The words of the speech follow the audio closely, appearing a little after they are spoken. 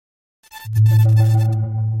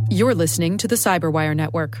You're listening to the Cyberwire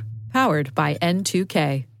Network, powered by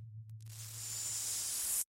N2K.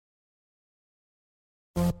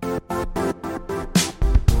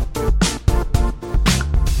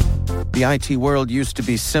 The IT world used to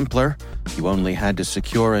be simpler. You only had to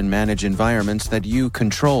secure and manage environments that you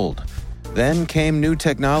controlled. Then came new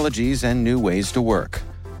technologies and new ways to work.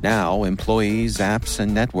 Now, employees, apps,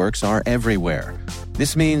 and networks are everywhere.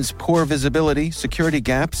 This means poor visibility, security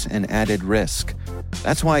gaps, and added risk.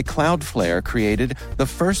 That's why Cloudflare created the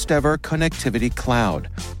first-ever connectivity cloud.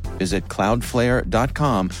 Visit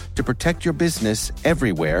cloudflare.com to protect your business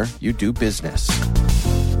everywhere you do business.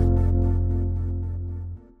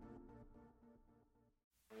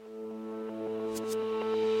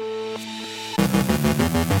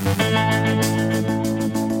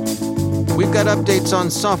 We've got updates on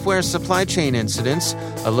software supply chain incidents,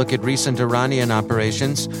 a look at recent Iranian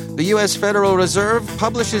operations. The U.S. Federal Reserve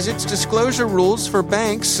publishes its disclosure rules for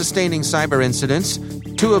banks sustaining cyber incidents.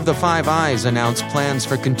 2 of the Five Eyes announced plans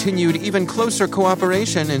for continued, even closer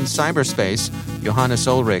cooperation in cyberspace. Johannes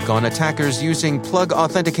Ulrich on attackers using plug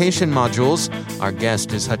authentication modules. Our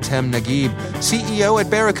guest is Hatem Naguib, CEO at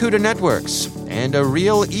Barracuda Networks. And a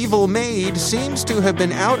real evil maid seems to have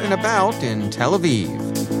been out and about in Tel Aviv.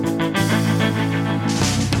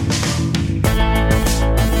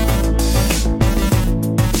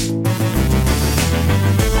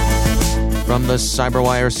 From the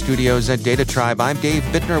Cyberwire studios at Data Tribe, I'm Dave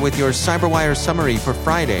Bittner with your Cyberwire summary for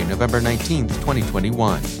Friday, November 19th,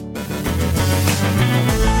 2021.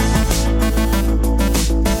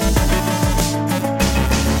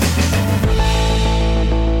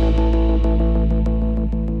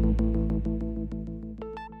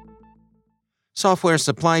 Software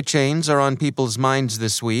supply chains are on people's minds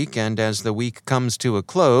this week, and as the week comes to a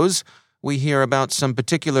close, we hear about some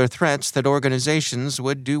particular threats that organizations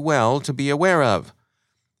would do well to be aware of.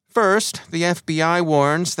 First, the FBI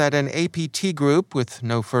warns that an APT group, with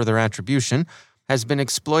no further attribution, has been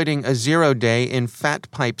exploiting a zero-day in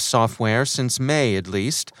FatPipe software since May at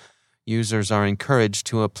least. Users are encouraged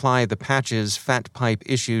to apply the patches FatPipe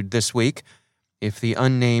issued this week. If the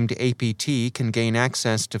unnamed APT can gain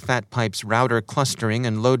access to FatPipe's router clustering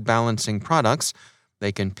and load balancing products,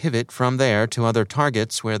 they can pivot from there to other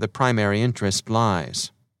targets where the primary interest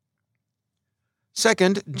lies.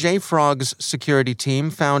 Second, JFrog's security team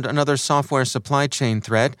found another software supply chain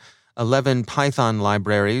threat, 11 Python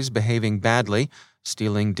libraries behaving badly,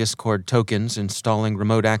 stealing Discord tokens, installing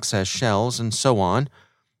remote access shells, and so on.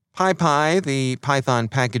 PyPy, the Python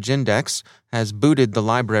package index, has booted the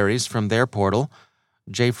libraries from their portal.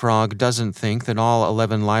 JFrog doesn't think that all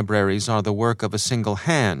 11 libraries are the work of a single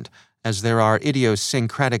hand, as there are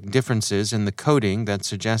idiosyncratic differences in the coding that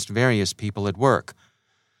suggest various people at work.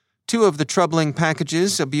 2 of the troubling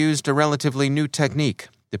packages abused a relatively new technique,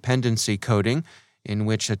 dependency coding, in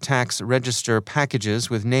which attacks register packages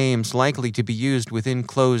with names likely to be used within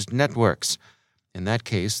closed networks. In that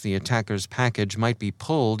case, the attacker's package might be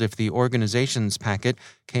pulled if the organization's packet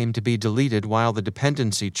came to be deleted while the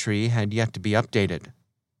dependency tree had yet to be updated.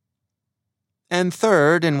 And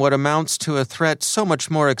third, in what amounts to a threat so much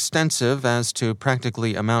more extensive as to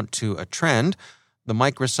practically amount to a trend, the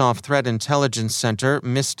Microsoft Threat Intelligence Center,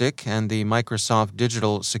 MSTIC, and the Microsoft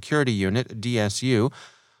Digital Security Unit, DSU,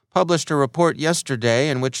 published a report yesterday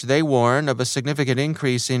in which they warn of a significant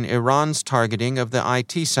increase in Iran's targeting of the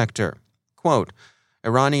IT sector. Quote,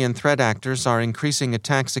 Iranian threat actors are increasing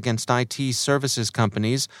attacks against IT services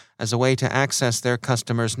companies as a way to access their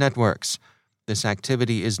customers' networks. This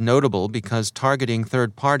activity is notable because targeting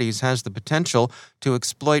third parties has the potential to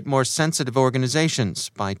exploit more sensitive organizations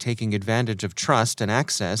by taking advantage of trust and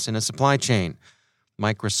access in a supply chain.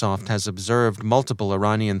 Microsoft has observed multiple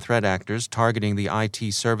Iranian threat actors targeting the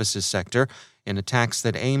IT services sector in attacks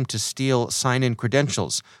that aim to steal sign-in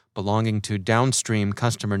credentials belonging to downstream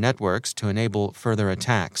customer networks to enable further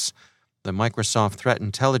attacks. The Microsoft Threat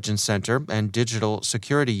Intelligence Center and Digital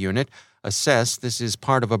Security Unit assess this is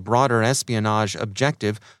part of a broader espionage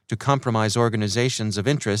objective to compromise organizations of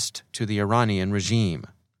interest to the Iranian regime.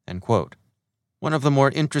 End quote. One of the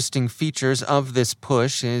more interesting features of this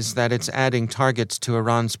push is that it's adding targets to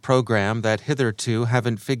Iran's program that hitherto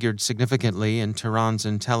haven't figured significantly in Tehran's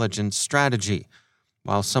intelligence strategy.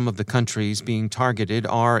 While some of the countries being targeted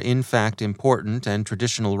are in fact important and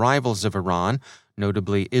traditional rivals of Iran,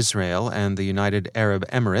 notably Israel and the United Arab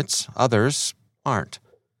Emirates, others aren't.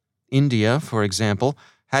 India, for example,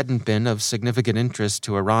 hadn't been of significant interest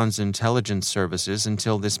to Iran's intelligence services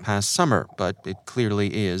until this past summer, but it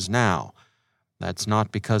clearly is now. That's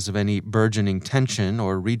not because of any burgeoning tension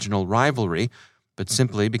or regional rivalry. but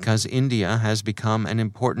simply because India has become an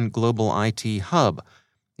important global IT hub.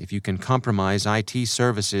 If you can compromise IT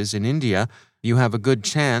services in India, you have a good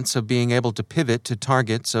chance of being able to pivot to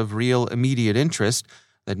targets of real immediate interest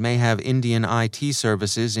that may have Indian IT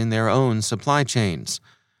services in their own supply chains.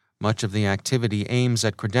 Much of the activity aims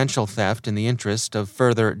at credential theft in the interest of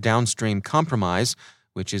further downstream compromise,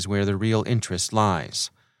 which is where the real interest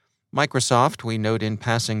lies. Microsoft, we note in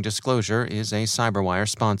passing disclosure, is a CyberWire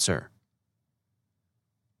sponsor.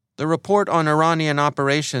 The report on Iranian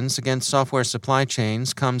operations against software supply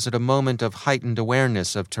chains comes at a moment of heightened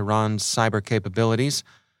awareness of Tehran's cyber capabilities.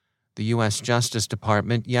 The U.S. Justice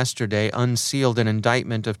Department yesterday unsealed an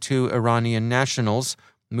indictment of two Iranian nationals,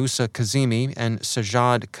 Musa Kazemi and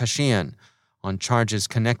Sajjad Kashian, on charges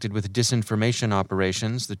connected with disinformation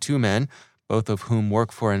operations the two men, both of whom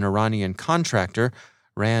work for an Iranian contractor,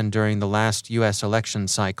 ran during the last U.S. election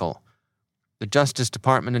cycle. The Justice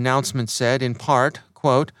Department announcement said, in part,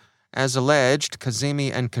 quote, "As alleged,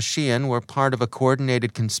 Kazemi and Kashian were part of a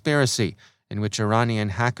coordinated conspiracy in which Iranian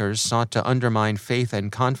hackers sought to undermine faith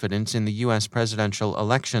and confidence in the U.S. presidential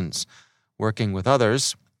elections. Working with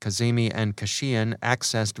others, Kazemi and Kashian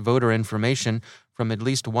accessed voter information from at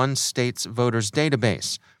least one state's voters'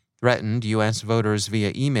 database, threatened U.S. voters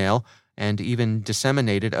via email, and even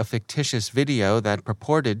disseminated a fictitious video that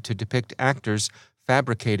purported to depict actors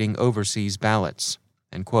fabricating overseas ballots."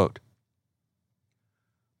 End quote.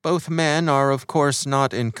 Both men are, of course,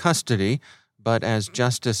 not in custody, but as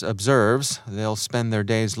Justice observes, they'll spend their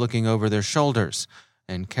days looking over their shoulders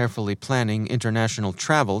and carefully planning international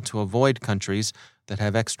travel to avoid countries that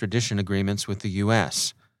have extradition agreements with the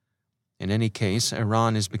U.S. In any case,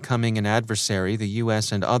 Iran is becoming an adversary the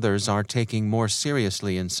U.S. and others are taking more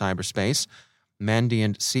seriously in cyberspace.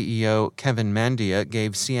 Mandiant CEO Kevin Mandia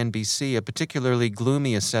gave CNBC a particularly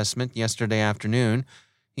gloomy assessment yesterday afternoon.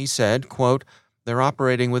 He said, quote, "They're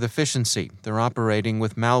operating with efficiency. They're operating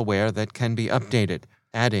with malware that can be updated,"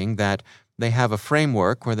 adding that they have a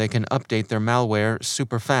framework where they can update their malware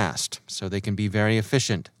super fast, so they can be very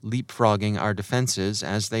efficient, leapfrogging our defenses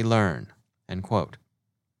as they learn. End quote.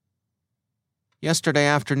 Yesterday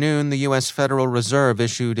afternoon, the U.S. Federal Reserve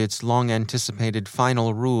issued its long-anticipated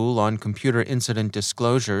final rule on computer incident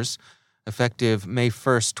disclosures. Effective May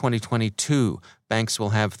 1, 2022, banks will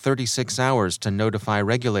have 36 hours to notify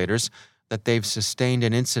regulators that they've sustained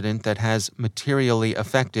an incident that has materially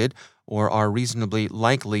affected or are reasonably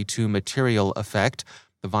likely to materially affect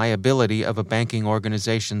the viability of a banking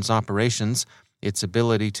organization's operations, its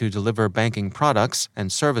ability to deliver banking products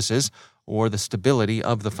and services, or the stability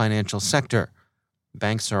of the financial sector.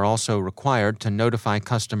 Banks are also required to notify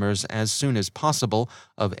customers as soon as possible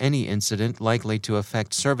of any incident likely to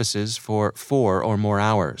affect services for 4 or more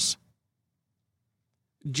hours.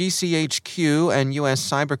 GCHQ and U.S.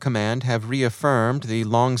 Cyber Command have reaffirmed the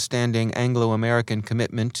long-standing Anglo-American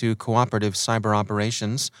commitment to cooperative cyber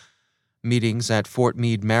operations. Meetings at Fort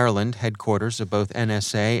Meade, Maryland, headquarters of both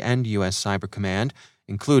NSA and U.S. Cyber Command,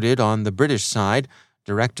 included on the British side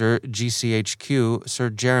Director GCHQ Sir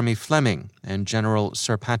Jeremy Fleming and General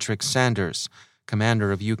Sir Patrick Sanders,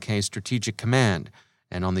 Commander of UK Strategic Command,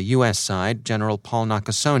 and on the U.S. side, General Paul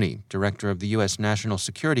Nakasone, Director of the U.S. National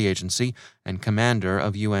Security Agency and Commander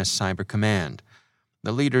of U.S. Cyber Command.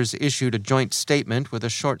 The leaders issued a joint statement with a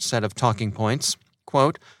short set of talking points.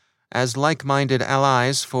 Quote, "As like-minded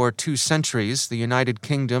allies for 2 centuries, the United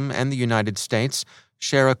Kingdom and the United States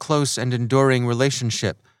share a close and enduring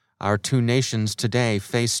relationship. Our 2 nations today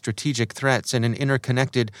face strategic threats in an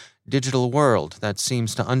interconnected digital world that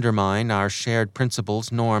seems to undermine our shared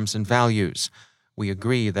principles, norms, and values. We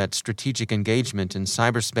agree that strategic engagement in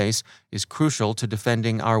cyberspace is crucial to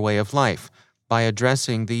defending our way of life by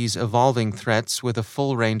addressing these evolving threats with a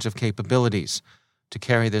full range of capabilities. To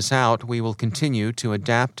carry this out, we will continue to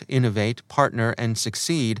adapt, innovate, partner, and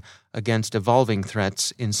succeed against evolving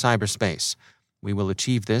threats in cyberspace. We will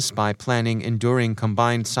achieve this by planning enduring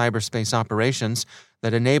combined cyberspace operations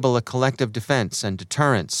that enable a collective defense and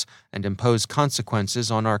deterrence and impose consequences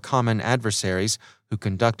on our common adversaries who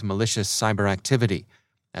conduct malicious cyber activity.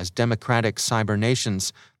 As democratic cyber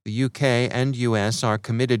nations, the UK and US are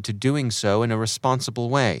committed to doing so in a responsible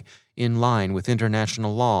way, in line with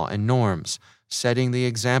international law and norms, setting the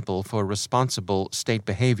example for responsible state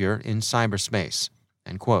behavior in cyberspace."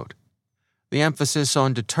 End quote. The emphasis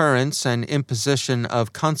on deterrence and imposition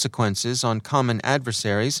of consequences on common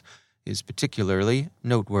adversaries is particularly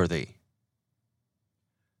noteworthy.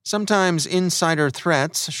 Sometimes insider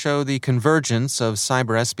threats show the convergence of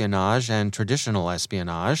cyber espionage and traditional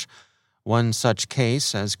espionage. One such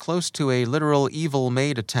case, as close to a literal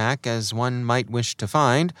evil-made attack as one might wish to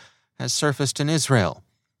find, has surfaced in Israel,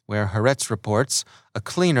 where Haaretz reports a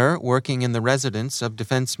cleaner working in the residence of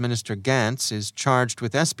Defense Minister Gantz is charged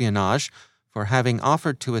with espionage for having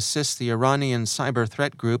offered to assist the Iranian cyber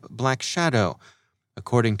threat group Black Shadow.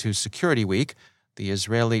 According to Security Week, the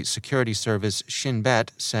Israeli security service Shin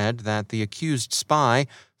Bet said that the accused spy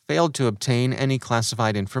failed to obtain any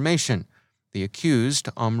classified information. The accused,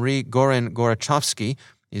 Omri Goren Gorachovsky,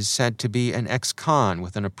 is said to be an ex-con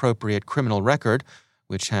with an appropriate criminal record,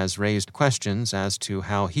 which has raised questions as to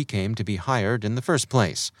how he came to be hired in the first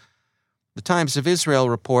place. The Times of Israel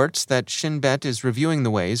reports that Shin Bet is reviewing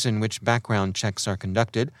the ways in which background checks are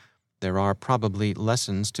conducted. There are probably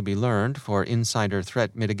lessons to be learned for insider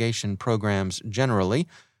threat mitigation programs generally.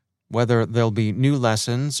 Whether there'll be new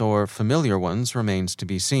lessons or familiar ones remains to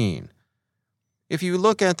be seen. If you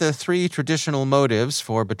look at the three traditional motives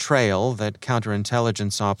for betrayal that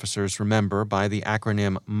counterintelligence officers remember by the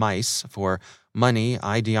acronym MICE for money,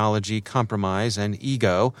 ideology, compromise, and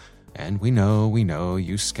ego, and we know,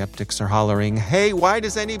 you skeptics are hollering, "Hey, why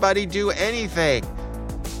does anybody do anything?"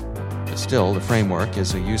 But still, the framework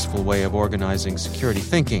is a useful way of organizing security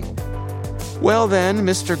thinking. Well then,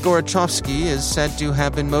 Mr. Gorachovsky is said to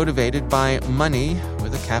have been motivated by money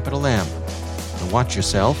with a capital M. So watch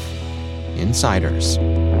yourself, insiders.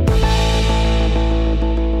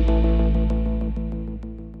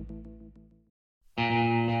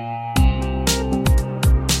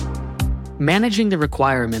 Managing the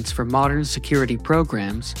requirements for modern security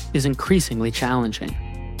programs is increasingly challenging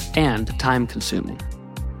and time-consuming.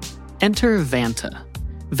 Enter Vanta.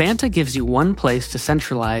 Vanta gives you one place to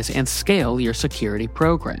centralize and scale your security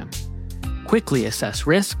program. Quickly assess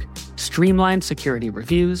risk, streamline security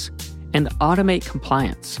reviews, and automate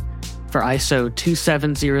compliance for ISO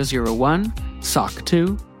 27001, SOC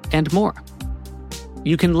 2, and more.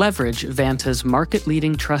 You can leverage Vanta's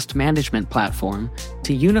market-leading trust management platform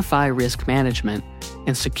to unify risk management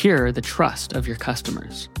and secure the trust of your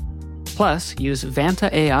customers. Plus, use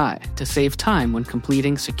Vanta AI to save time when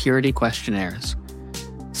completing security questionnaires.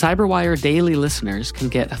 CyberWire Daily listeners can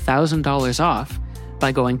get $1,000 off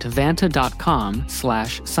by going to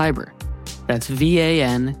vanta.com/cyber. That's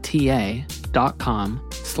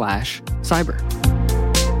VANTA.com/cyber.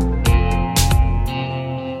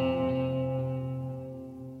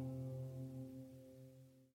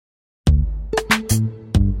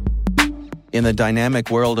 In the dynamic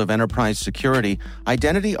world of enterprise security,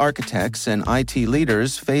 identity architects and IT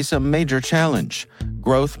leaders face a major challenge.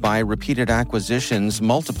 Growth by repeated acquisitions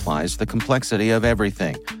multiplies the complexity of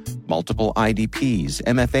everything. Multiple IDPs,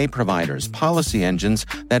 MFA providers, policy engines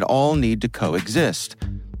that all need to coexist.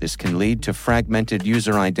 This can lead to fragmented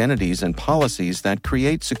user identities and policies that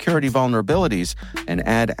create security vulnerabilities and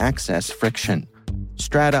add access friction.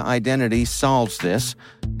 Strata Identity solves this.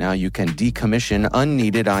 Now you can decommission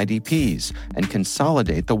unneeded IDPs and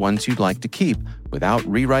consolidate the ones you'd like to keep without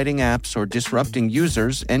rewriting apps or disrupting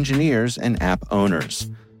users, engineers, and app owners.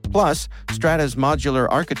 Plus, Strata's modular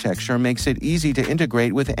architecture makes it easy to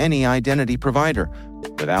integrate with any identity provider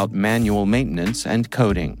without manual maintenance and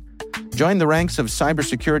coding. Join the ranks of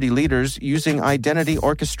cybersecurity leaders using identity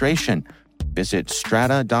orchestration. Visit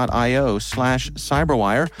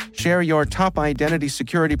strata.io/cyberwire, share your top identity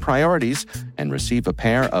security priorities, and receive a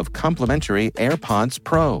pair of complimentary AirPods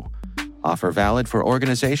Pro. Offer valid for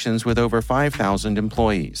organizations with over 5,000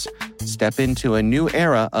 employees. Step into a new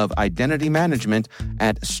era of identity management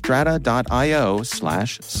at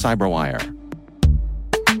strata.io/cyberwire.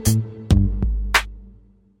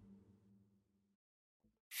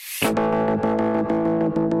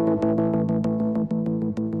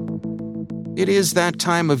 It is that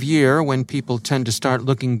time of year when people tend to start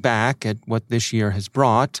looking back at what this year has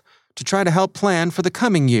brought to try to help plan for the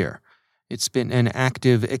coming year. It's been an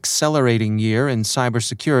active, accelerating year in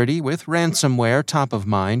cybersecurity with ransomware top of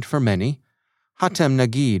mind for many. Hatem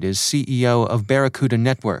Nagid is CEO of Barracuda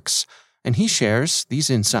Networks, and he shares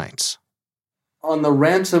these insights. On the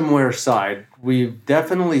ransomware side, we've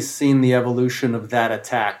definitely seen the evolution of that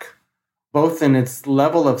attack, both in its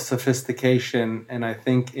level of sophistication and I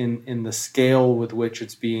think in the scale with which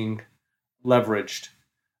it's being leveraged.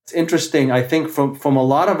 It's interesting, I think from a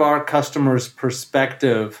lot of our customers'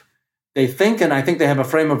 perspective, they think, and I think they have a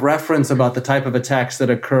frame of reference about the type of attacks that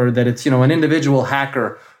occur, that it's, an individual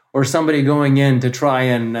hacker or somebody going in to try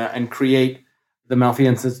and create the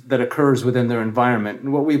malfeasance that occurs within their environment.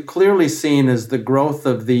 And what we've clearly seen is the growth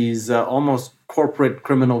of these almost corporate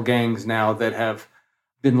criminal gangs now that have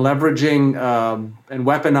been leveraging and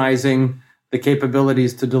weaponizing the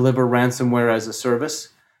capabilities to deliver ransomware as a service.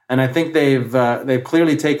 And I think they've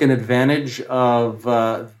clearly taken advantage of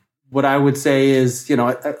what I would say is,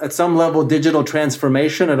 at some level, digital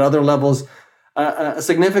transformation, at other levels, a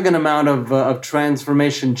significant amount of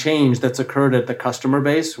transformation change that's occurred at the customer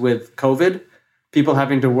base with COVID. People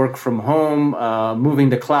having to work from home, moving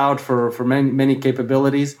to cloud for many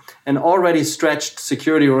capabilities, and already stretched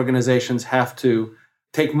security organizations have to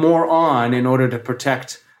take more on in order to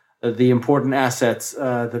protect the important assets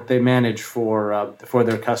that they manage for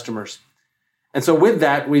their customers. And so with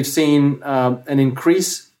that, we've seen an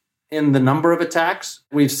increase in the number of attacks.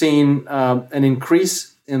 We've seen an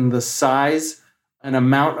increase in the size and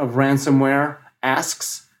amount of ransomware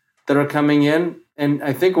asks that are coming in. And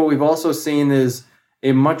I think what we've also seen is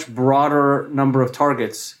a much broader number of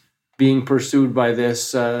targets being pursued by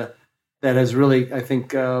this that has really, I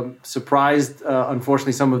think, surprised,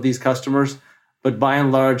 unfortunately, some of these customers, but by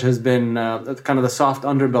and large has been kind of the soft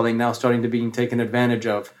underbelly now starting to be taken advantage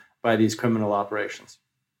of by these criminal operations.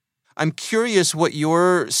 I'm curious what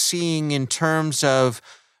you're seeing in terms of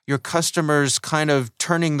your customers kind of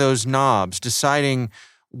turning those knobs, deciding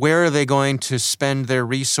where are they going to spend their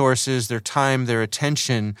resources, their time, their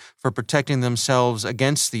attention for protecting themselves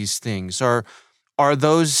against these things? Are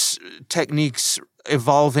those techniques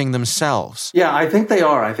evolving themselves? Yeah, I think they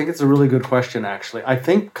are. I think it's a really good question, actually. I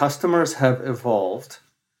think customers have evolved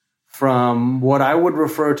from what I would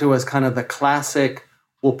refer to as kind of the classic,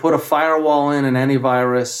 we'll put a firewall in, an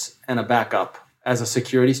antivirus, and a backup as a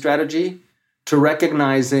security strategy, to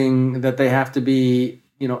recognizing that they have to be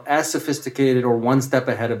as sophisticated or one step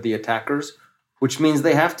ahead of the attackers, which means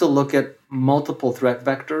they have to look at multiple threat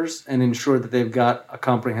vectors and ensure that they've got a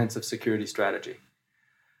comprehensive security strategy.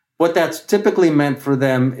 What that's typically meant for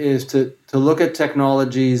them is to look at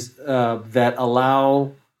technologies that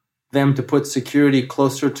allow them to put security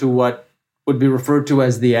closer to what would be referred to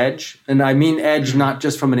as the edge. And I mean edge not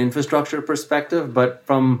just from an infrastructure perspective, but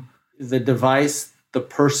from the device, the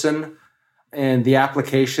person, and the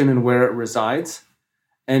application and where it resides.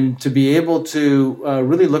 And to be able to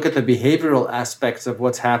really look at the behavioral aspects of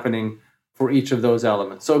what's happening for each of those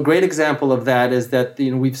elements. So a great example of that is that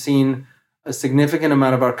we've seen a significant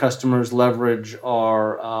amount of our customers leverage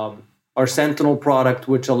our Sentinel product,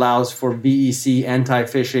 which allows for BEC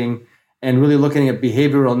anti-phishing and really looking at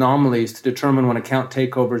behavioral anomalies to determine when account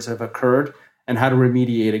takeovers have occurred and how to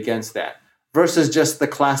remediate against that, versus just the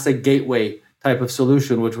classic gateway type of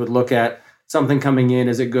solution, which would look at something coming in,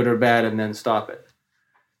 is it good or bad, and then stop it.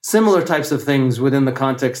 Similar types of things within the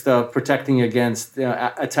context of protecting against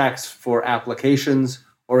attacks for applications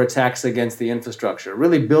or attacks against the infrastructure.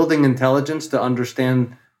 Really building intelligence to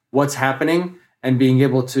understand what's happening and being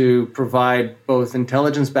able to provide both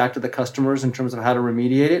intelligence back to the customers in terms of how to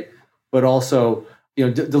remediate it, but also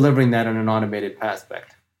delivering that in an automated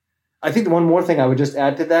aspect. I think one more thing I would just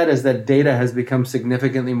add to that is that data has become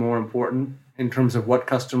significantly more important in terms of what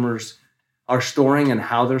customers are storing and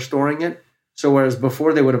how they're storing it. So whereas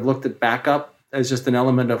before they would have looked at backup as just an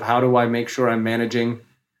element of how do I make sure I'm managing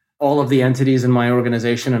all of the entities in my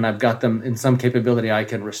organization and I've got them in some capability I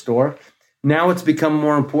can restore. Now it's become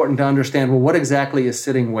more important to understand, well, what exactly is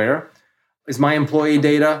sitting where? Is my employee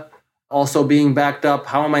data also being backed up?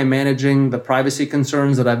 How am I managing the privacy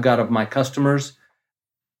concerns that I've got of my customers?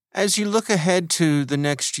 As you look ahead to the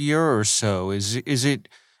next year or so, is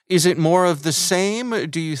it more of the same?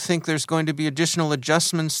 Do you think there's going to be additional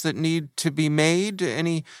adjustments that need to be made?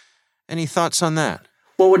 Any thoughts on that?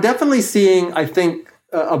 Well, we're definitely seeing, I think,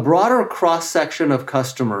 a broader cross-section of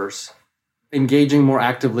customers engaging more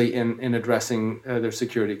actively in addressing their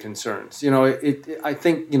security concerns. I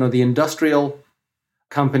think, the industrial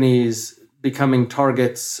companies becoming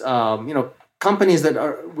targets, companies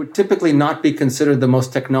that would typically not be considered the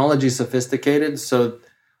most technology sophisticated, so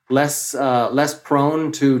less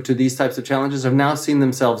prone to these types of challenges, have now seen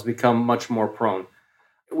themselves become much more prone.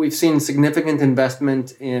 We've seen significant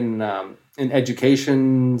investment in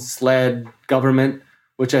education, SLED, government,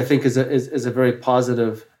 which I think is a very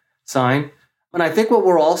positive sign. And I think what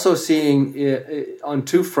we're also seeing on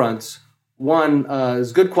two fronts. One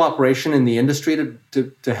is good cooperation in the industry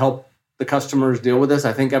to help the customers deal with this.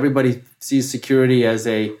 I think everybody sees security as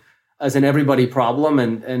an everybody problem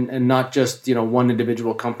and not just one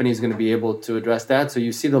individual company is going to be able to address that. So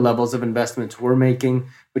you see the levels of investments we're making,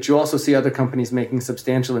 but you also see other companies making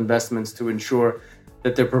substantial investments to ensure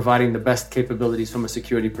that they're providing the best capabilities from a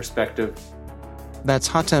security perspective. That's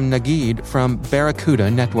Hatem Naguid from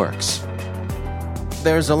Barracuda Networks.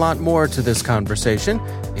 There's a lot more to this conversation.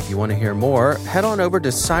 If you want to hear more, head on over to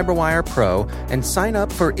CyberWire Pro and sign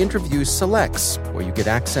up for Interview Selects, where you get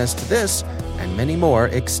access to this and many more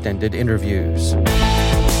extended interviews.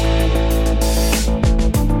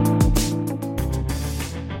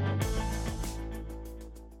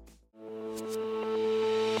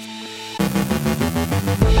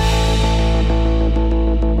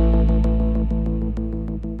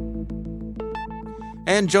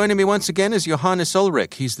 And joining me once again is Johannes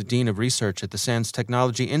Ulrich. He's the Dean of Research at the SANS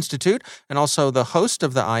Technology Institute and also the host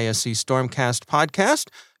of the ISC Stormcast podcast.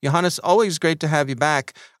 Johannes, always great to have you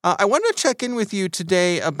back. I wanted to check in with you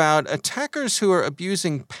today about attackers who are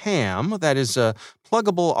abusing PAM, that is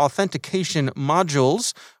pluggable authentication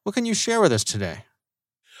modules. What can you share with us today?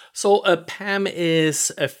 So PAM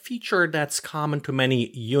is a feature that's common to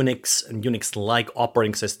many Unix and Unix-like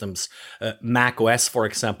operating systems. Mac OS, for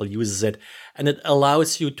example, uses it, and it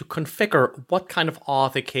allows you to configure what kind of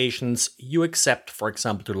authentications you accept, for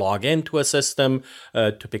example, to log into a system,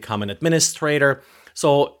 to become an administrator.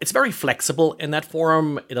 So it's very flexible in that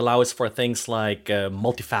form. It allows for things like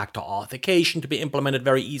multi-factor authentication to be implemented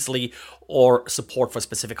very easily, or support for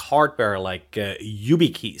specific hardware like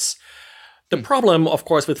YubiKeys. The problem, of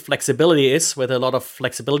course, with flexibility is with a lot of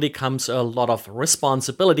flexibility comes a lot of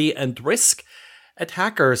responsibility and risk.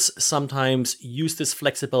 Attackers sometimes use this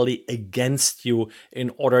flexibility against you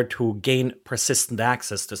in order to gain persistent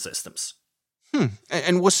access to systems.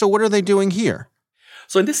 And so what are they doing here?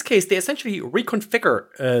 So in this case, they essentially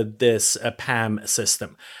reconfigure this PAM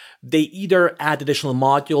system. They either add additional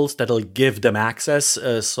modules that'll give them access.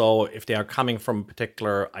 So if they are coming from a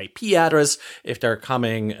particular IP address, if they're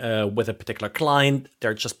coming with a particular client,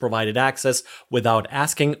 they're just provided access without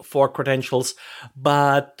asking for credentials.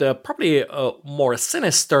 But probably more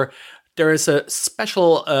sinister, there is a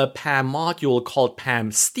special PAM module called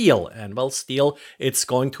PAM Steal. And well, Steal, it's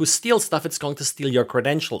going to steal stuff. It's going to steal your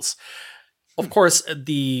credentials. Of course,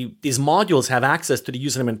 these modules have access to the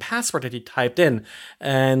username and password that you typed in.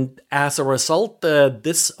 And as a result,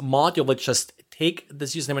 this module would just take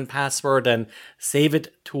this username and password and save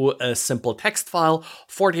it to a simple text file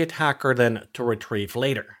for the attacker then to retrieve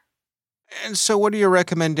later. And so what are your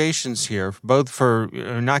recommendations here, both for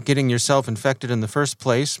not getting yourself infected in the first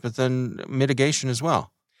place, but then mitigation as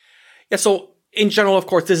well? Yeah, so in general, of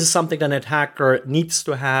course, this is something that an attacker needs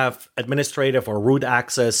to have administrative or root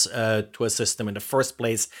access to a system in the first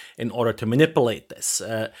place in order to manipulate this.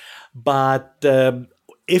 But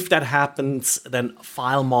if that happens, then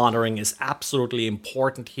file monitoring is absolutely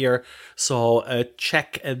important here. So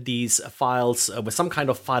check these files with some kind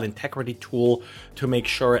of file integrity tool to make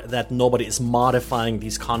sure that nobody is modifying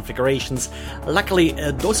these configurations. Luckily,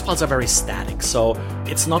 those files are very static, so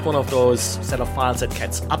it's not one of those set of files that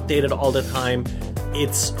gets updated all the time.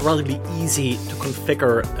 It's relatively easy to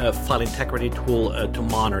configure a file integrity tool to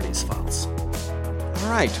monitor these files. All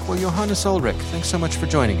right. Well, Johannes Ulrich, thanks so much for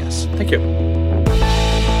joining us. Thank you.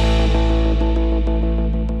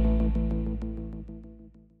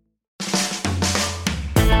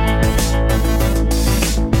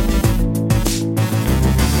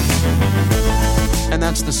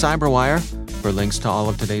 That's the Cyberwire. For links to all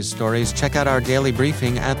of today's stories, check out our daily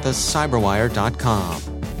briefing at thecyberwire.com.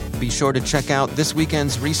 Be sure to check out this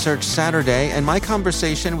weekend's Research Saturday and my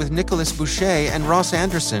conversation with Nicholas Boucher and Ross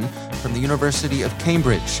Anderson from the University of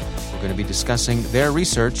Cambridge. We're going to be discussing their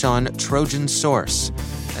research on Trojan Source.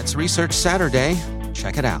 That's Research Saturday.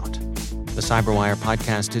 Check it out. The Cyberwire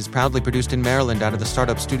podcast is proudly produced in Maryland out of the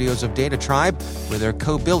startup studios of Data Tribe, where they're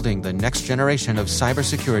co-building the next generation of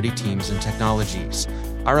cybersecurity teams and technologies.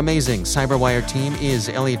 Our amazing Cyberwire team is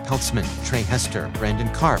Elliot Peltzman, Trey Hester, Brandon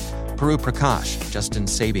Karp, Puru Prakash, Justin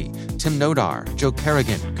Sabi, Tim Nodar, Joe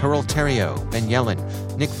Kerrigan, Carol Terrio, Ben Yellen,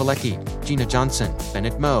 Nick Valecki, Gina Johnson,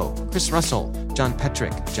 Bennett Moe, Chris Russell, John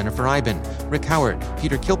Petrick, Jennifer Iben, Rick Howard,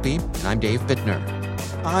 Peter Kilpie, and I'm Dave Bittner.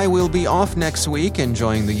 I will be off next week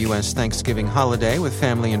enjoying the U.S. Thanksgiving holiday with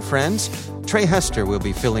family and friends. Trey Hester will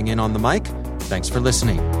be filling in on the mic. Thanks for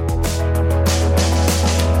listening.